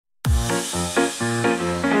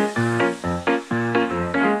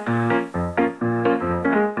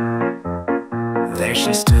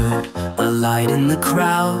She stood, a light in the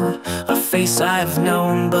crowd, a face I've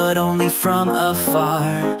known but only from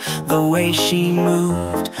afar. The way she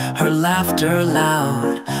moved, her laughter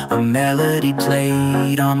loud, a melody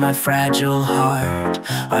played on my fragile heart.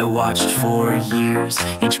 I watched for years,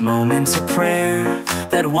 each moment a prayer,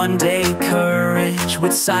 that one day courage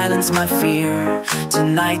would silence my fear.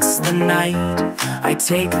 Tonight's the night, I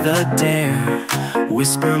take the dare,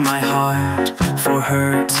 whisper my heart for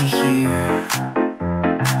her to hear.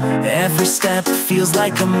 Every step feels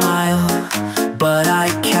like a mile, but I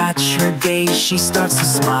catch her gaze, she starts to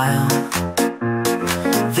smile.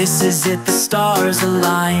 This is it, the stars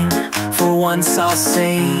align. For once I'll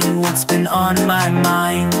say what's been on my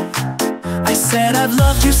mind. I said I've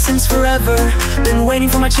loved you since forever, been waiting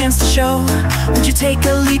for my chance to show. Would you take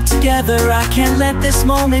a leap together? I can't let this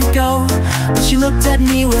moment go. But she looked at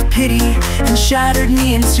me with pity and shattered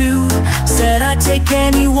me in two. Said I'd take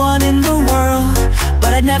anyone in the world,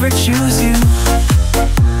 but I'd never choose you.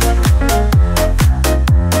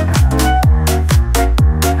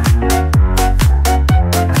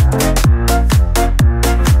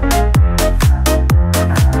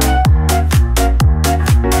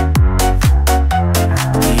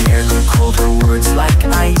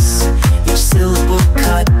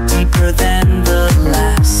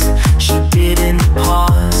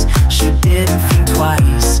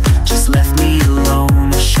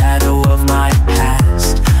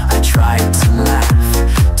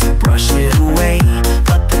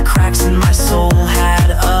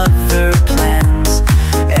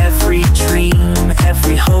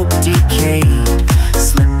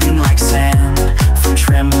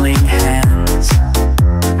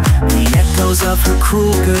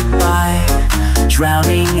 Cruel goodbye,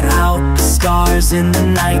 drowning out the stars in the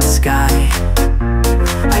night sky.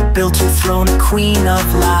 I built her throne, a queen of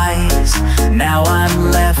lies. Now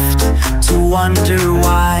I'm left to wonder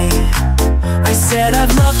why. I said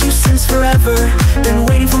I've loved you since forever, been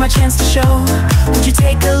waiting for my chance to show. Would you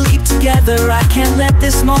take a leap together? I can't let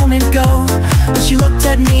this moment go. But she looked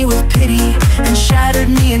at me with pity and shattered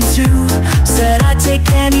me in two. Said I'd take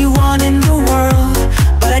anyone in the world,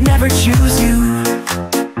 but I'd never choose you.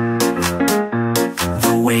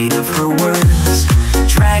 The weight of her words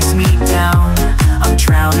drags me down. I'm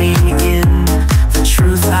drowning in the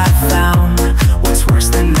truth I found. What's worse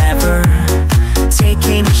than never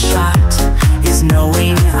taking a shot is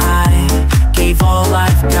knowing I gave all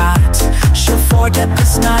I've got. She'll forget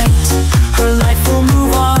this night, her life will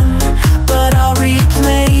move on, but I'll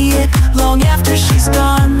replay it long after she's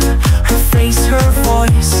gone. Her face, her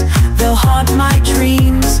voice, they'll haunt my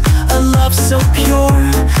dreams. A love so pure,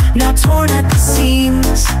 now torn at the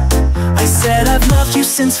seams. I said I've loved you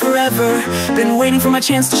since forever, been waiting for my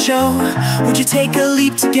chance to show. Would you take a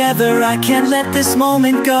leap together? I can't let this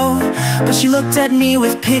moment go. But she looked at me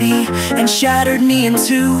with pity and shattered me in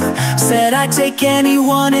two. Said I'd take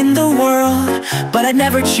anyone in the world, but I'd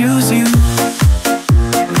never choose you.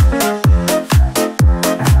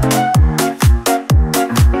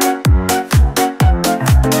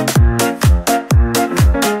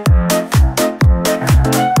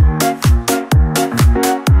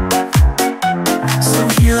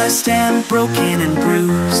 I stand broken and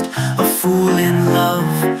bruised, a fool in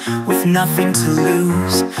love with nothing to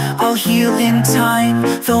lose. I'll heal in time,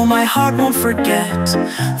 though my heart won't forget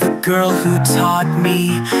the girl who taught me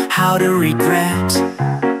how to regret.